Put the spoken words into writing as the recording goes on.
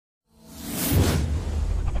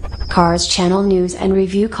Cars Channel News and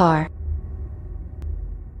Review Car.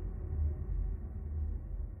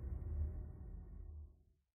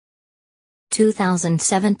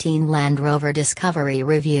 (2017) Land Rover Discovery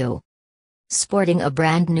Review. Sporting a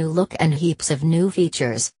brand new look and heaps of new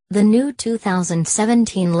features, the new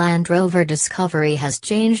 2017 Land Rover Discovery has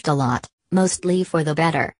changed a lot, mostly for the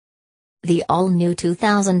better. The all-new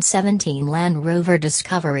 2017 Land Rover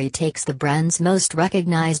Discovery takes the brand's most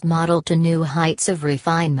recognized model to new heights of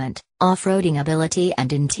refinement, off-roading ability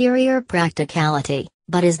and interior practicality,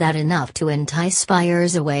 but is that enough to entice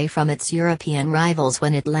buyers away from its European rivals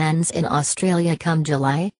when it lands in Australia come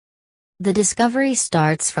July? The Discovery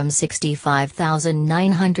starts from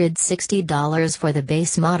 $65,960 for the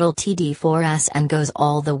base model TD4S and goes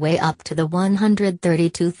all the way up to the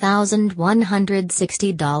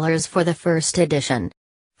 $132,160 for the first edition.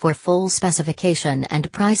 For full specification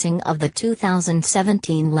and pricing of the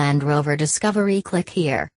 2017 Land Rover Discovery, click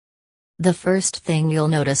here. The first thing you'll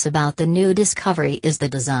notice about the new Discovery is the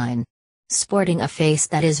design. Sporting a face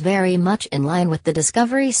that is very much in line with the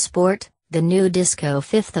Discovery Sport, the new Disco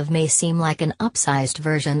 5th of may seem like an upsized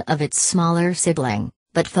version of its smaller sibling,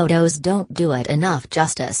 but photos don't do it enough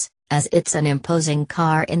justice, as it's an imposing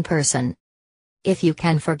car in person. If you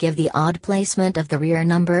can forgive the odd placement of the rear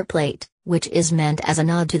number plate, which is meant as a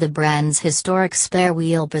nod to the brand's historic spare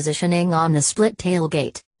wheel positioning on the split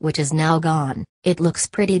tailgate, which is now gone, it looks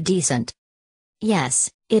pretty decent. Yes,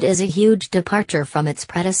 it is a huge departure from its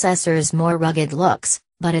predecessor's more rugged looks,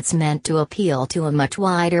 but it's meant to appeal to a much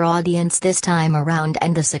wider audience this time around,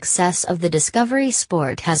 and the success of the Discovery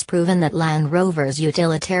Sport has proven that Land Rover's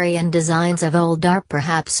utilitarian designs of old are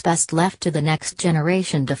perhaps best left to the next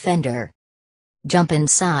generation Defender. Jump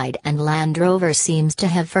inside and Land Rover seems to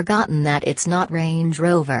have forgotten that it's not Range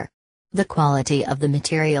Rover. The quality of the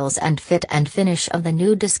materials and fit and finish of the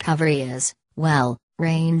new Discovery is, well,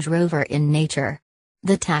 Range Rover in nature.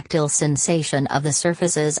 The tactile sensation of the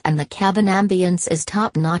surfaces and the cabin ambience is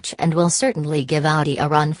top-notch and will certainly give Audi a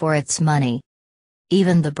run for its money.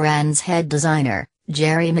 Even the brand's head designer,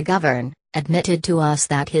 Jerry McGovern, admitted to us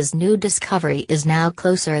that his new Discovery is now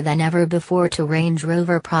closer than ever before to Range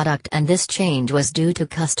Rover product, and this change was due to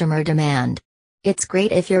customer demand. It's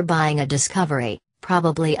great if you're buying a Discovery,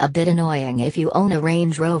 probably a bit annoying if you own a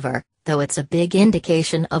Range Rover, though it's a big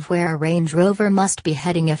indication of where a Range Rover must be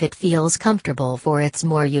heading if it feels comfortable for its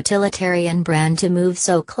more utilitarian brand to move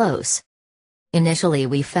so close. Initially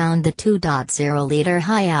we found the 2.0-liter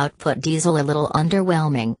high-output diesel a little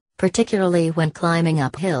underwhelming, particularly when climbing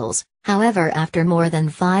up hills. However, after more than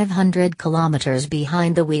 500 kilometers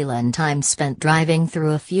behind the wheel and time spent driving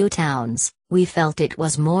through a few towns, we felt it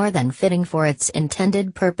was more than fitting for its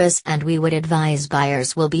intended purpose, and we would advise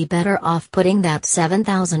buyers will be better off putting that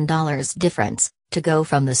 $7,000 difference, to go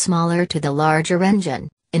from the smaller to the larger engine,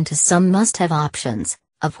 into some must-have options,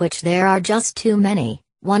 of which there are just too many,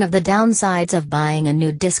 one of the downsides of buying a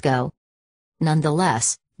new Disco.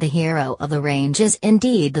 Nonetheless, the hero of the range is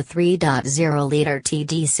indeed the 3.0-liter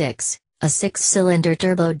TD6, a 6-cylinder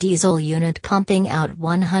turbo diesel unit pumping out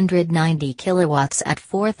 190 kilowatts at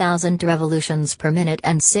 4,000 revolutions per minute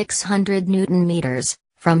and 600 Nm,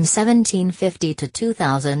 from 1750 to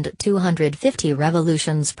 2,250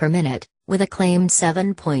 revolutions per minute, with a claimed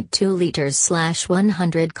 7.2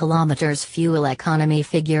 liters/100 kilometers fuel economy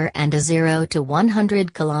figure and a 0 to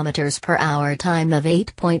 100 kilometers per hour time of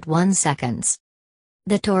 8.1 seconds.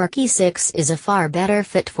 The torquey 6 is a far better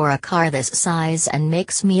fit for a car this size and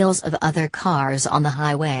makes meals of other cars on the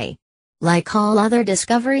highway. Like all other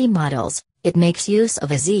Discovery models, it makes use of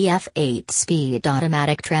a ZF 8-speed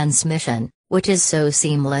automatic transmission, which is so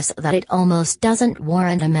seamless that it almost doesn't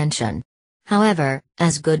warrant a mention. However,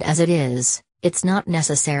 as good as it is, it's not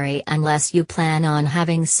necessary unless you plan on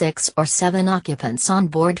having 6 or 7 occupants on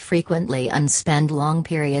board frequently and spend long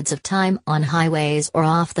periods of time on highways or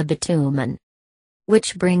off the bitumen.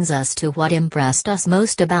 Which brings us to what impressed us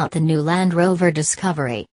most about the new Land Rover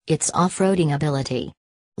Discovery, its off-roading ability.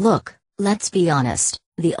 Look, let's be honest,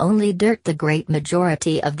 the only dirt the great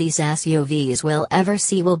majority of these SUVs will ever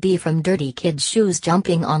see will be from dirty kids' shoes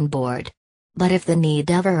jumping on board. But if the need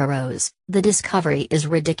ever arose, the Discovery is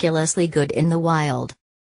ridiculously good in the wild.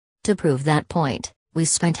 To prove that point, we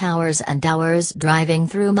spent hours and hours driving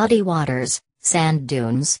through muddy waters, sand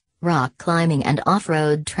dunes, rock climbing and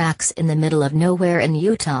off-road tracks in the middle of nowhere in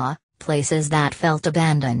Utah, places that felt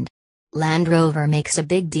abandoned. Land Rover makes a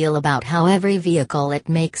big deal about how every vehicle it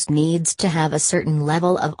makes needs to have a certain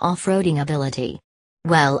level of off-roading ability.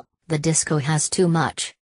 Well, the Disco has too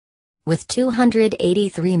much. With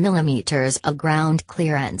 283 mm of ground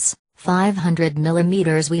clearance, 500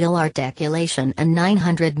 mm wheel articulation and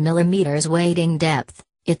 900 mm wading depth,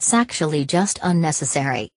 It's actually just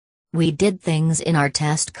unnecessary. We did things in our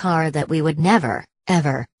test car that we would never,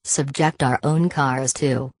 ever, subject our own cars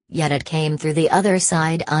to, yet it came through the other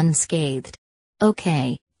side unscathed.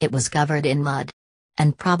 Okay, it was covered in mud.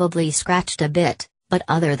 And probably scratched a bit, but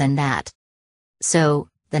other than that. So,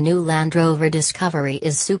 the new Land Rover Discovery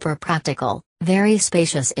is super practical, very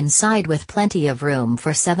spacious inside with plenty of room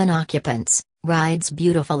for 7 occupants, rides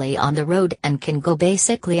beautifully on the road and can go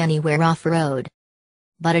basically anywhere off-road.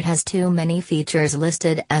 But it has too many features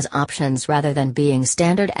listed as options rather than being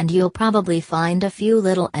standard, and you'll probably find a few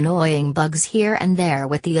little annoying bugs here and there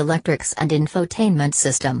with the electrics and infotainment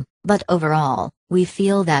system, but overall, we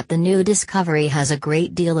feel that the new Discovery has a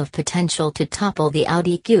great deal of potential to topple the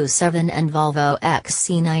Audi Q7 and Volvo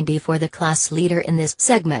XC90 for the class leader in this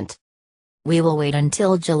segment. We will wait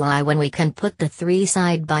until July when we can put the 3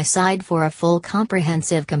 side by side for a full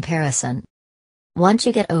comprehensive comparison. Once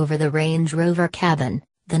you get over the Range Rover cabin,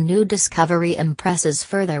 the new Discovery impresses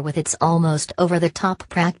further with its almost over-the-top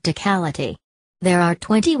practicality. There are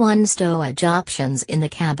 21 stowage options in the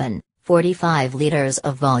cabin, 45 liters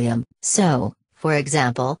of volume, so, for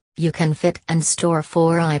example, you can fit and store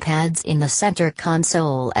 4 iPads in the center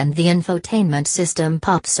console, and the infotainment system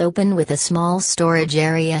pops open with a small storage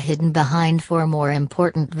area hidden behind for more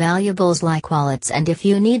important valuables like wallets, and if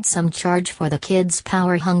you need some charge for the kids'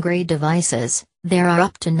 power-hungry devices, there are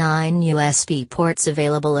up to 9 USB ports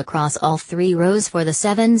available across all 3 rows for the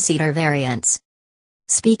 7-seater variants.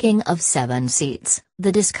 Speaking of 7 seats,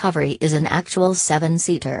 the Discovery is an actual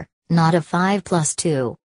 7-seater, not a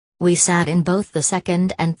 5+2. We sat in both the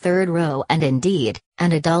second and third row, and indeed,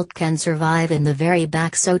 an adult can survive in the very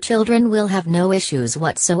back, so children will have no issues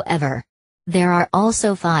whatsoever. There are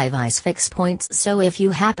also 5 ISOFIX points, so if you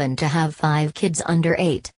happen to have 5 kids under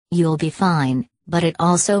 8, you'll be fine. But it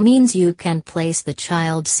also means you can place the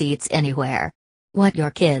child seats anywhere. What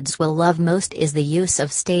your kids will love most is the use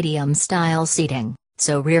of stadium-style seating,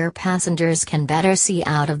 so rear passengers can better see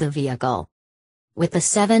out of the vehicle. With the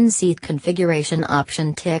 7-seat configuration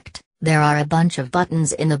option ticked, there are a bunch of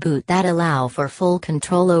buttons in the boot that allow for full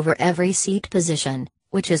control over every seat position,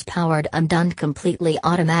 which is powered and done completely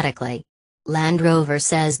automatically. Land Rover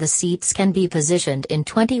says the seats can be positioned in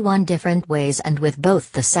 21 different ways, and with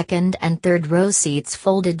both the second and third row seats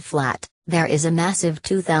folded flat, there is a massive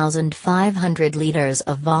 2,500 liters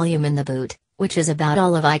of volume in the boot, which is about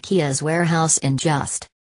all of IKEA's warehouse in just.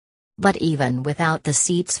 But even without the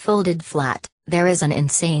seats folded flat, there is an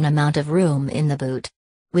insane amount of room in the boot.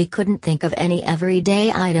 We couldn't think of any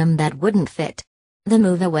everyday item that wouldn't fit. The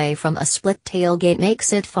move away from a split tailgate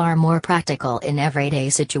makes it far more practical in everyday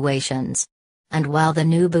situations. And while the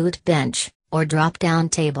new boot bench, or drop-down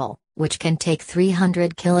table, which can take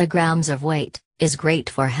 300 kilograms of weight, is great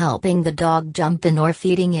for helping the dog jump in or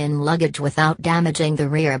feeding in luggage without damaging the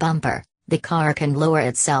rear bumper, the car can lower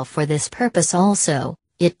itself for this purpose also.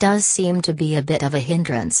 It does seem to be a bit of a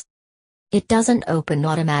hindrance. It doesn't open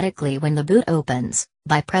automatically when the boot opens,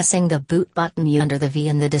 by pressing the boot button under the V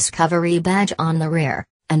in the Discovery badge on the rear,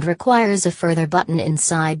 and requires a further button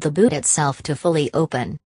inside the boot itself to fully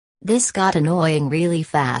open. This got annoying really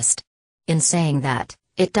fast. In saying that,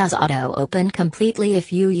 it does auto-open completely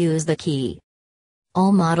if you use the key.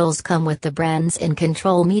 All models come with the brand's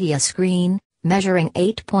in-control media screen, measuring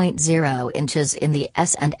 8.0 inches in the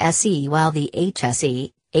S and SE, while the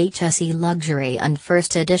HSE, HSE Luxury and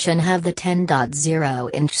First Edition have the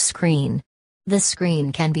 10.0-inch screen. The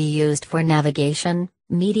screen can be used for navigation,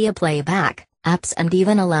 media playback, apps, and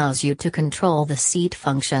even allows you to control the seat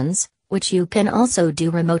functions, which you can also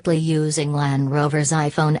do remotely using Land Rover's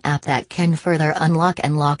iPhone app that can further unlock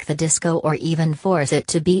and lock the disco, or even force it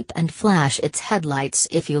to beep and flash its headlights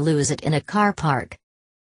if you lose it in a car park.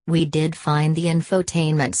 We did find the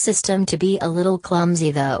infotainment system to be a little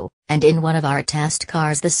clumsy though, and in one of our test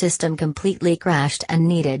cars the system completely crashed and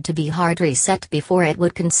needed to be hard reset before it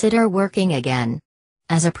would consider working again.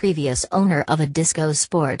 As a previous owner of a Disco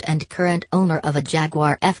Sport and current owner of a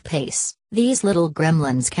Jaguar F-Pace, these little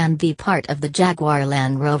gremlins can be part of the Jaguar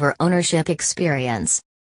Land Rover ownership experience.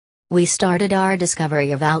 We started our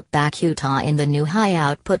Discovery of Outback, Utah in the new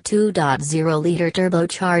high-output 2.0-liter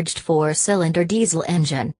turbocharged 4-cylinder diesel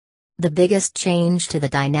engine. The biggest change to the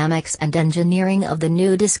dynamics and engineering of the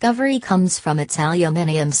new Discovery comes from its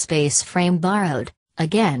aluminum space frame, borrowed,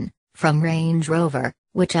 again, from Range Rover,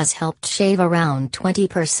 which has helped shave around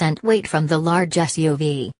 20% weight from the large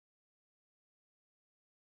SUV.